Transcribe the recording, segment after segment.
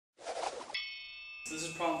So this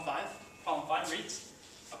is problem 5. Problem 5 reads,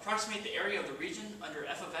 approximate the area of the region under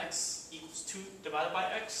f of x equals 2 divided by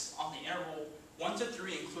x on the interval 1 to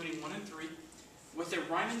 3, including 1 and 3, with a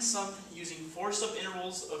Riemann sum using 4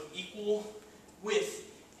 subintervals of equal width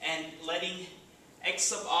and letting x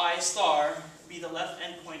sub I star be the left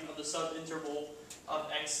endpoint of the subinterval of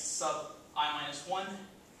x sub I minus 1,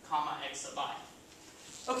 comma x sub I.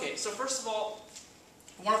 Okay, so first of all,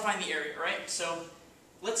 we want to find the area, right? So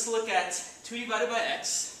let's look at 2 divided by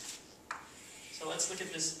x. So let's look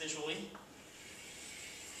at this visually.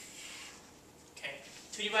 Okay,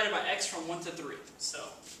 2 divided by x from 1 to 3. So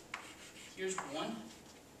here's 1,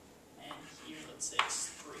 and here let's say it's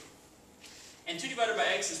 3. And 2 divided by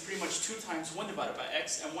x is pretty much 2 times 1 divided by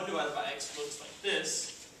x, and 1 divided by x looks like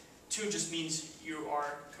this. 2 just means you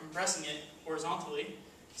are compressing it horizontally.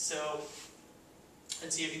 So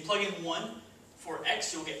let's see, if you plug in 1 for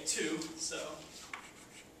x, you'll get 2. So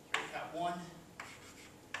here we have 1,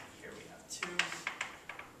 here we have 2.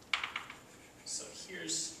 So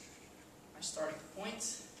here's my starting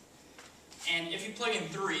point. And if you plug in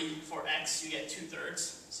 3 for x, you get 2/3.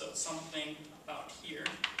 So it's something about here.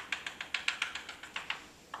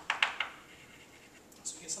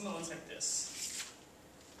 So we get something that looks like this.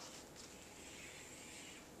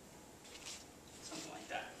 Something like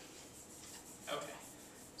that. Okay.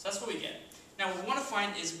 So that's what we get. Now what we want to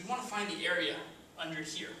find is we want to find the area under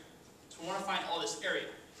here. So we want to find all this area.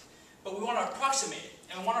 But we want to approximate it.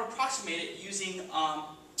 And we want to approximate it using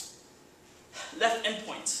left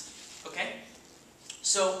endpoints. Okay?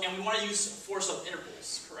 So, and we want to use 4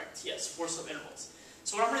 subintervals, correct? Yes, 4 subintervals.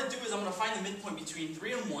 So what I'm going to do is I'm going to find the midpoint between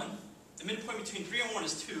 3 and 1. The midpoint between 3 and 1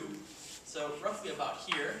 is 2. So roughly about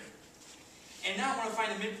here. And now I want to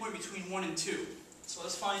find the midpoint between 1 and 2. So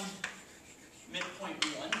let's find midpoint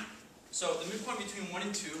 1. So the midpoint between 1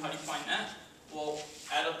 and 2, how do you find that? We'll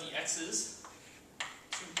add up the x's.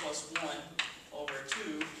 2 plus 1 over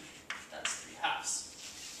 2, that's 3/2.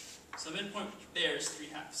 So the midpoint there is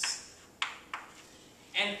 3/2.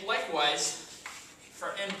 And likewise,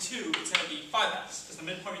 for M2, it's going to be 5/2, because the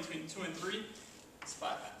midpoint between 2 and 3 is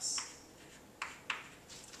 5/2.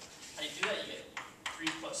 How do you do that? You get 3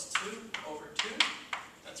 plus 2 over 2,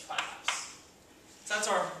 that's 5/2. So that's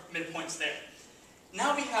our midpoints there.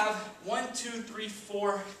 Now we have 1, 2, 3,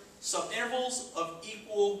 4 subintervals of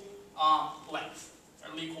equal length,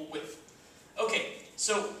 or equal width. Okay,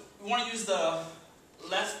 so we want to use the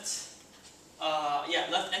left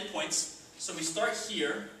endpoints. So we start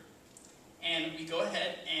here, and we go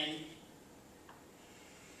ahead and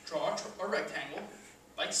draw a rectangle,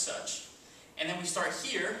 like such. And then we start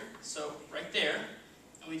here, so right there,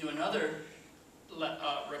 and we do another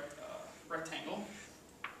rectangle.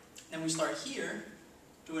 Then we start here,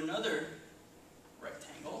 do another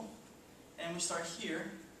rectangle, and we start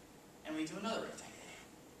here, and we do another rectangle.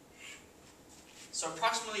 So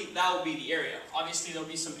approximately that will be the area. Obviously there will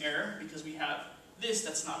be some error because we have this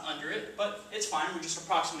that's not under it, but it's fine, we're just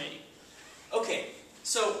approximating. Okay,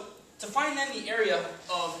 so to find then the area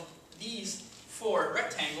of these 4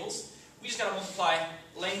 rectangles, we just got to multiply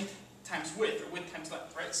length times width, or width times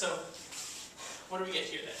length, right? So what do we get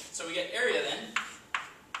here then? So we get area then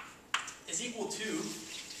is equal to,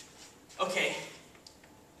 okay,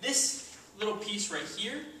 this little piece right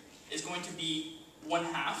here is going to be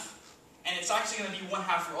 1/2, and it's actually going to be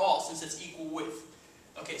 1/2 for all since it's equal width.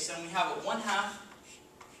 Okay, so we have a 1/2,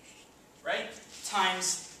 right,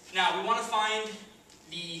 times, now we want to find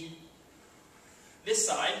this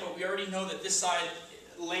side, but we already know that this side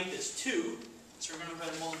length is 2, so we're going to go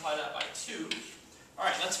ahead and multiply that by 2.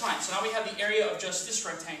 Alright, that's fine. So now we have the area of just this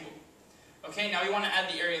rectangle. Okay, now we want to add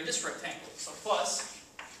the area of this rectangle. So plus,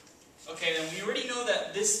 okay, then we already know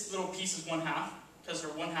that this little piece is 1/2, because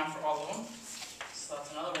they're 1/2 for all of them. So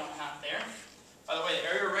that's another 1/2 there. By the way, the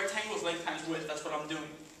area of a rectangle is length times width. That's what I'm doing.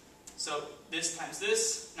 So this times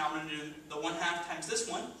this. Now I'm going to do the 1/2 times this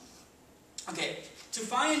one. Okay, to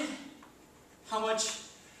find how much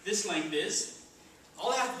this length is,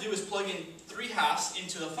 all I have to do is plug in 3/2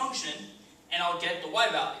 into the function, and I'll get the y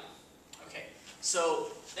value. Okay,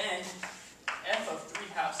 so then f of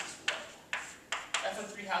 3/2 is what? F of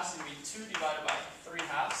 3/2 is going to be 2 divided by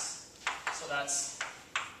 3/2, so that's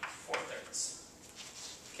 4/3.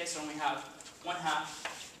 Okay, so we have 1/2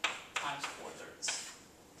 times 4/3.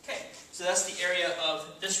 Okay, so that's the area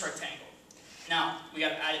of this rectangle. Now, we got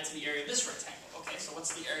to add it to the area of this rectangle. Okay, so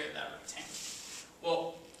what's the area of that rectangle?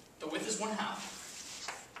 Well, the width is 1/2.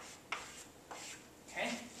 Okay,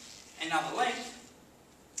 and now the length,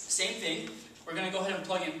 same thing. We're going to go ahead and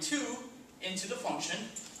plug in 2 into the function.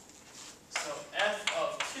 So f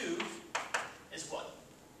of 2 is what?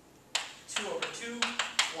 2 over 2,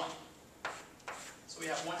 1. we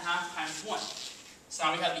have 1/2 times 1. So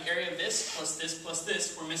now we have the area of this plus this plus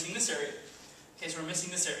this. We're missing this area. Okay, so we're missing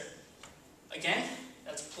this area. Again,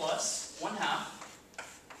 that's plus 1/2,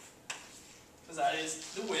 because that is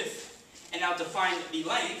the width. And now to find the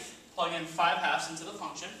length, plug in 5/2 into the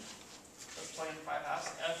function. Let's plug in 5/2,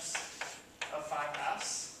 f of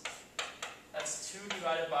 5/2. That's 2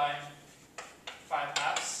 divided by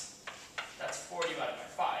 5/2. That's 4 divided by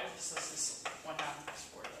 5. So this is 1/2 plus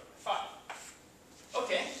 4 divided by 5.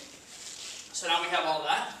 Okay, so now we have all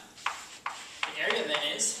that. The area then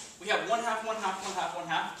is, we have 1/2, 1/2, 1/2,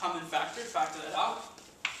 1/2, common factor, factor that out.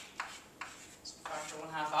 So factor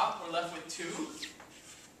 1/2 out, we're left with 2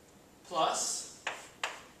 plus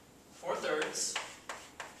 4/3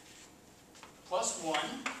 plus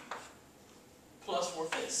 1 plus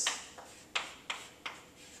 4/5.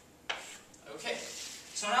 Okay,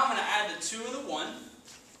 so now I'm going to add the 2 and the 1.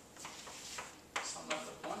 So I'm left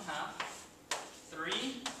with 1/2,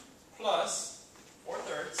 3 plus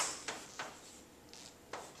 4/3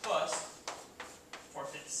 plus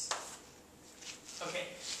 4/5. Okay,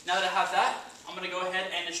 now that I have that, I'm going to go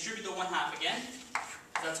ahead and distribute the 1/2 again.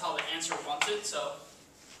 That's how the answer wants it. So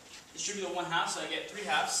distribute the 1/2, so I get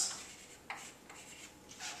 3/2.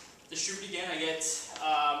 Distribute again, I get, if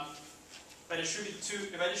I distribute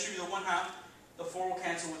the 1/2, the 4 will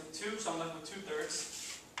cancel with the 2, so I'm left with 2/3.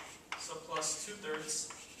 So plus 2/3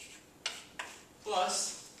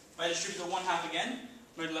 plus, if I distribute the 1/2 again,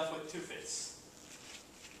 we're left with 2/5.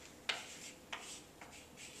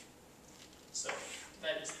 So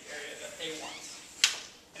that is the area that they want.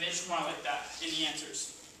 And they just want it like that in the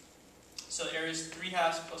answers. So the area is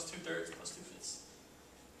 3/2 plus 2/3 plus 2/5.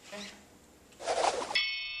 Okay?